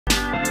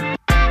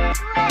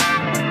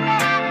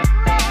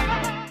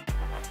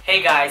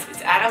Hey guys,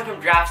 it's Adam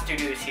from Draft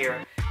Studios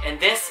here, and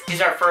this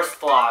is our first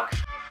vlog.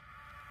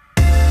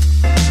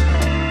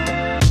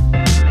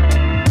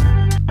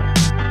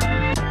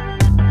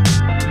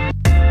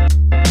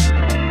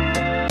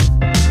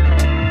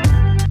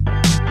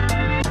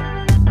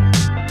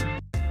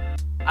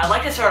 I'd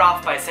like to start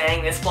off by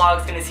saying this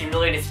vlog is going to seem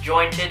really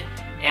disjointed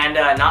and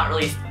not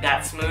really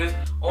that smooth,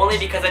 only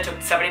because I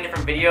took 70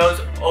 different videos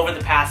over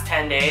the past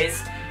 10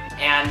 days,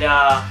 and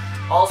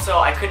also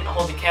I couldn't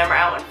hold the camera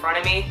out in front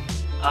of me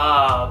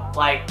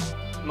like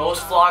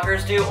most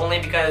vloggers do, only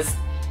because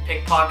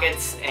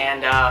pickpockets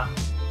and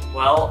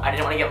well, I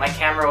didn't want to get my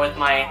camera with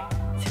my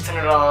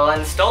 $600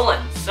 lens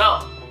stolen.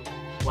 So,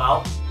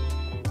 well,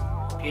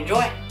 hope you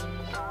enjoy.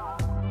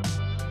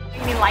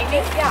 You mean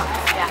lightning?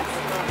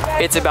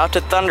 Yeah. It's about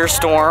to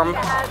thunderstorm.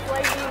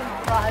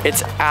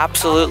 It's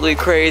absolutely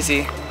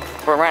crazy.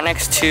 We're right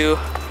next to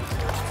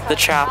the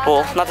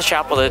chapel, not the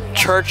chapel, the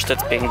church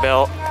that's being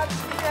built.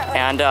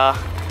 And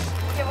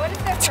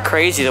it's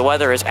crazy. The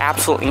weather is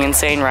absolutely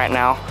insane right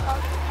now.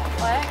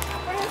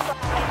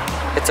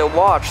 It's a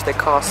watch that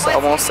costs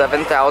almost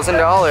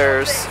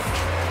 $7,000.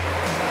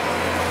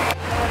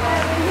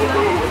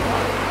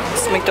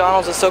 This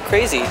McDonald's is so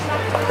crazy.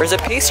 There's a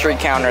pastry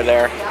counter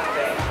there.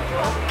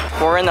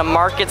 We're in the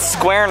market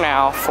square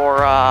now for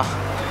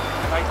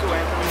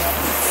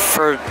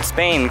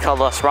Spain, called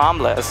Los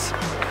Rambles.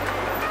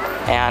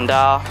 And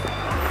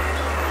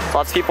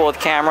lots of people with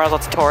cameras,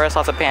 lots of tourists,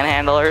 lots of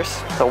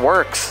panhandlers. It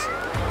works.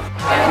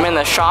 I'm in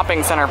the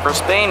shopping center for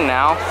Spain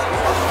now.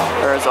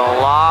 There's a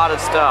lot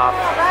of stuff.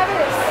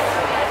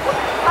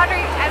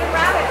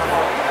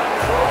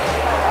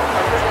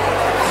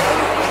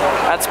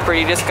 That's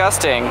pretty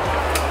disgusting. A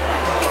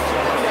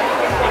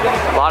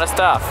lot of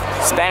stuff.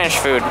 Spanish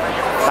food.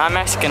 Not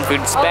Mexican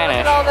food,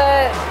 Spanish.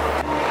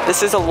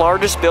 This is the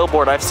largest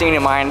billboard I've seen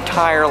in my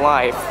entire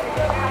life.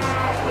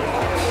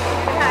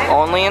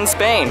 Only in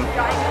Spain.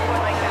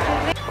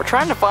 We're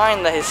trying to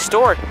find the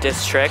historic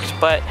district,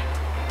 but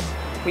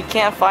we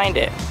can't find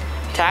it.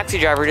 Taxi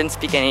driver didn't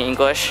speak any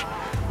English.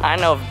 I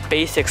know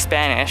basic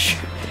Spanish.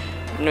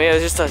 And it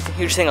was just a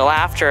huge thing of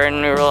laughter,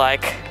 and we were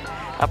like,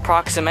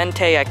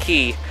 "Aproximente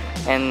aquí."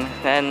 And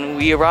then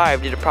we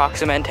arrived at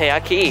Aproximente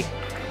aquí,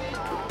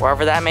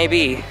 wherever that may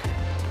be.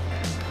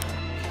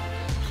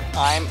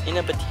 I'm in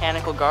a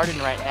botanical garden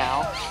right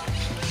now.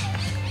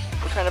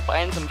 We're trying to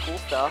find some cool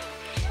stuff.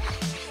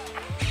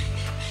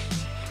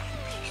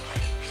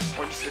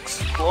 We're just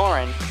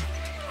exploring.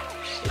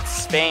 It's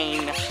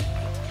Spain.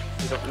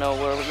 We don't know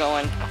where we're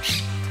going.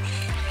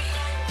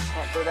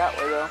 Can't go that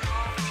way though.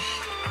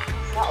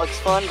 That looks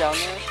fun down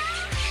there.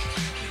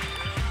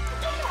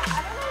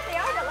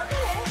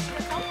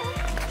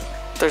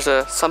 There's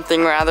a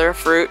something rather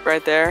fruit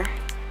right there.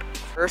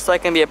 First I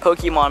can be a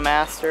Pokemon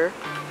master.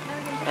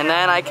 And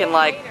then I can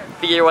like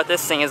figure what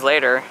this thing is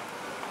later.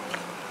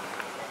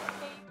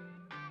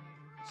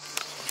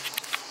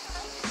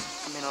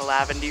 I'm in a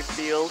lavender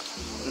field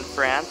in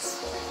France.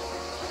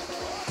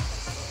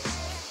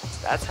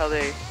 That's how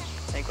they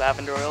make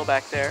lavender oil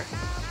back there.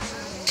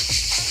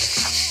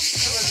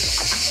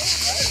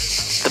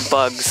 The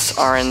bugs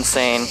are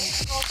insane.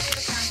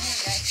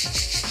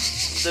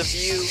 The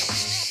view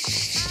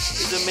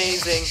is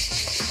amazing.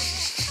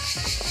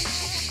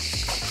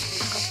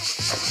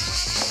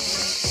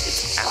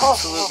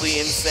 Absolutely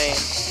insane.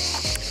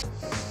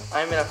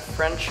 I'm in a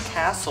French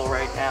castle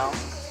right now.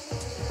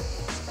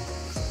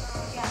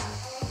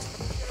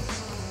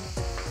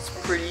 It's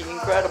pretty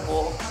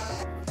incredible.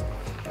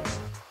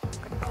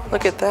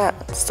 Look at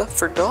that, stuff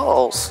for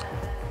dolls.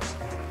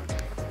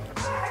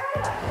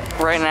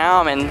 Right now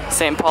I'm in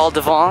St. Paul de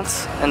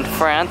Vence in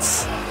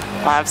France.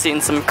 I've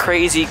seen some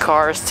crazy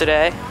cars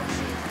today,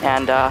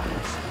 and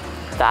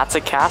that's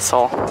a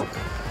castle.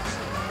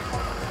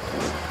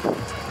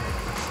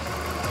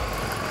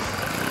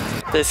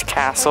 This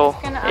castle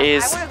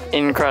is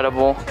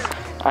incredible.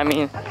 I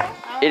mean,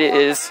 it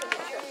is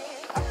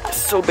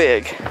so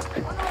big.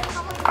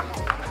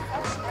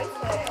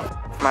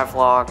 My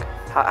vlog,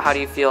 how do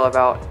you feel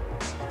about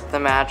the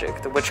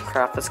magic, the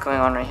witchcraft that's going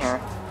on right here?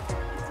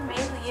 It's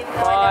amazing.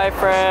 Bye,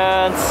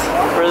 France,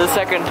 for the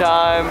second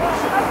time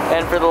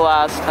and for the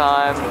last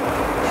time.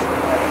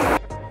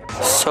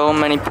 So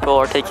many people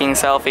are taking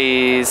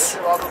selfies.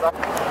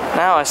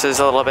 Now this is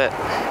a little bit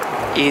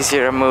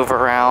easier to move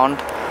around.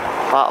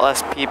 A lot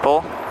less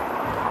people.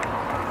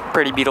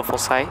 Pretty beautiful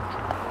sight.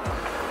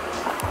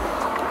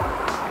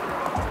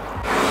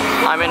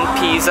 I'm in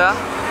Pisa,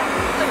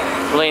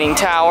 Leaning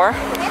Tower.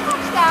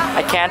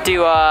 I can't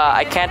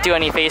do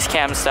any face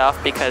cam stuff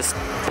because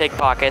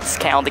pickpockets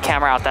can't hold the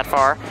camera out that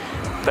far.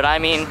 But I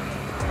mean,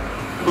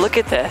 look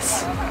at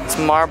this. It's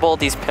marble,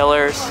 these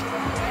pillars.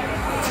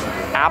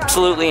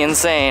 Absolutely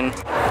insane.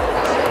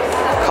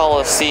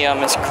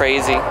 Colosseum is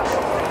crazy.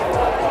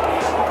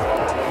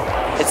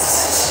 It's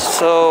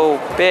so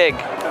big,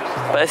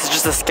 but this is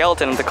just a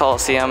skeleton of the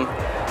Colosseum.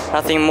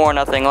 Nothing more,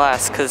 nothing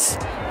less, because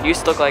it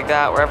used to look like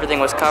that where everything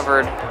was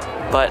covered,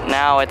 but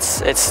now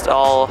it's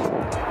all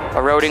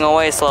eroding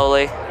away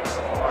slowly.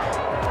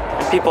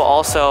 And people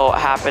also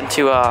happen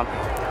to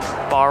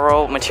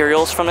borrow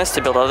materials from this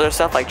to build other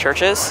stuff like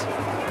churches.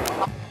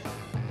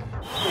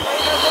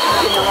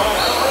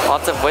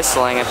 Lots of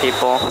whistling at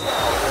people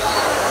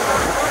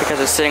because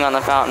they're sitting on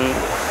the fountain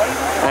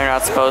and they're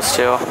not supposed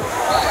to.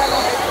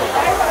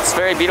 It's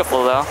very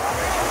beautiful though.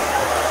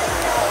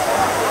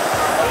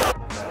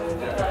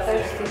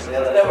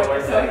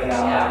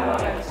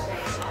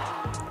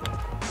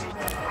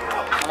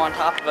 I'm on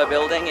top of a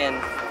building in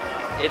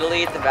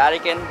Italy at the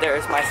Vatican.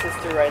 There's my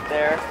sister right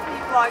there. Are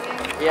you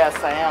vlogging? Yes,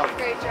 I am.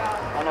 Great job.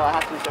 I know, I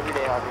have to do this every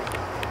day, Audrey.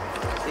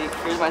 See,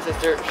 here's my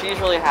sister. She's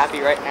really happy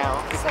right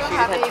now. So she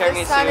happy. just had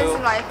The sun is tiramisu.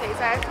 in my face.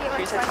 I have to eat She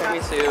like said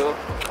SpongeBob.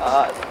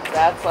 tiramisu.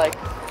 That's like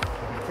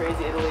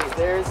crazy Italy.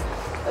 There's,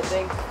 I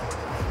think,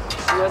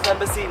 U.S.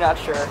 Embassy, not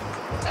sure.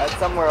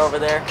 Somewhere over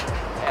there.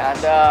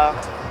 And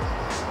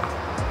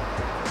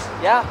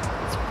yeah,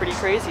 it's pretty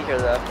crazy here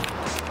though.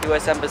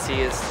 U.S.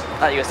 Embassy is,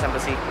 not U.S.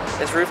 Embassy,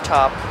 this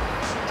rooftop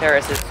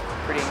terrace is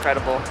pretty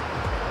incredible. You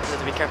have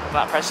to be careful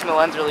about pressing the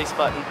lens release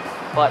button.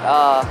 But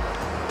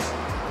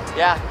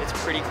yeah, it's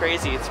pretty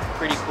crazy. It's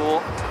pretty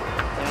cool,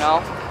 you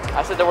know?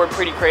 I said the word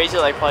pretty crazy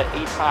like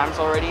probably 8 times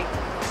already.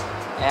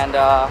 And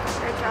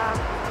Great job.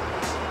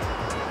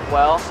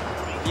 well,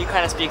 the view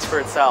kind of speaks for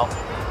itself.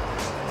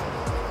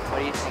 What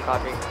do you think,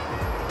 Audrey? What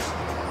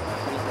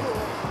do you think?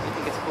 You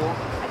think it's cool?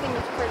 I think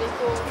it's pretty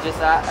cool. Just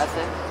that? That's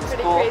it? Just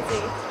Pretty cool?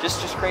 crazy.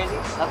 Just crazy?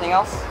 Nothing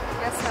else?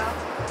 Guess so.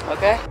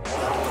 Okay.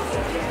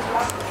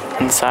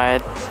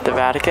 Inside the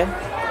Vatican.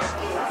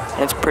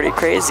 It's pretty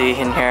crazy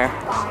in here.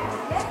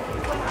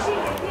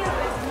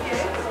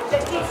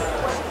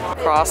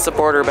 Cross the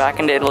border back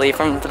into Italy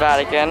from the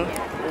Vatican.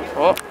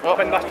 Oh, oh.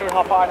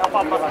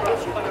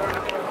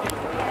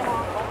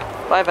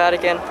 Bye,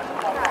 Vatican.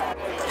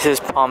 This is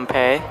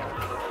Pompeii.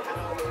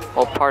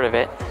 Well, part of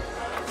it.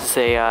 It's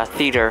a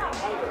theater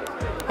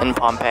in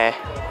Pompeii.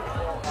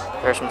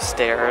 There's some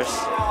stairs.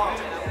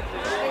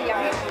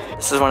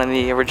 This is one of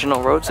the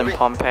original roads in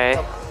Pompeii.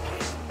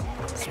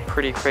 It's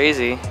pretty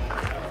crazy.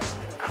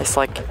 It's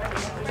like,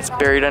 it's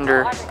buried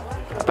under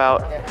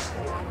about,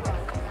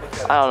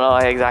 I don't know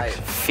the exact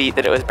feet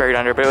that it was buried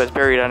under, but it was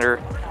buried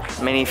under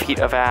many feet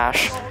of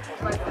ash.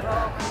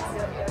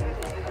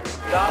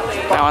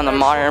 Now in the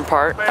modern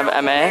part of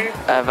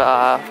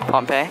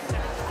Pompeii.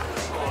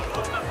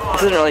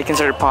 This isn't really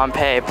considered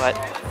Pompeii, but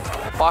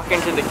walk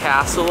into the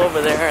castle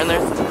over there and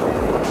there's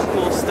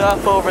cool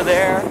stuff over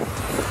there.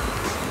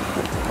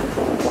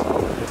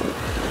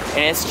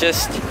 And it's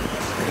just,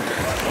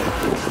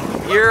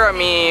 you're a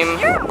meme.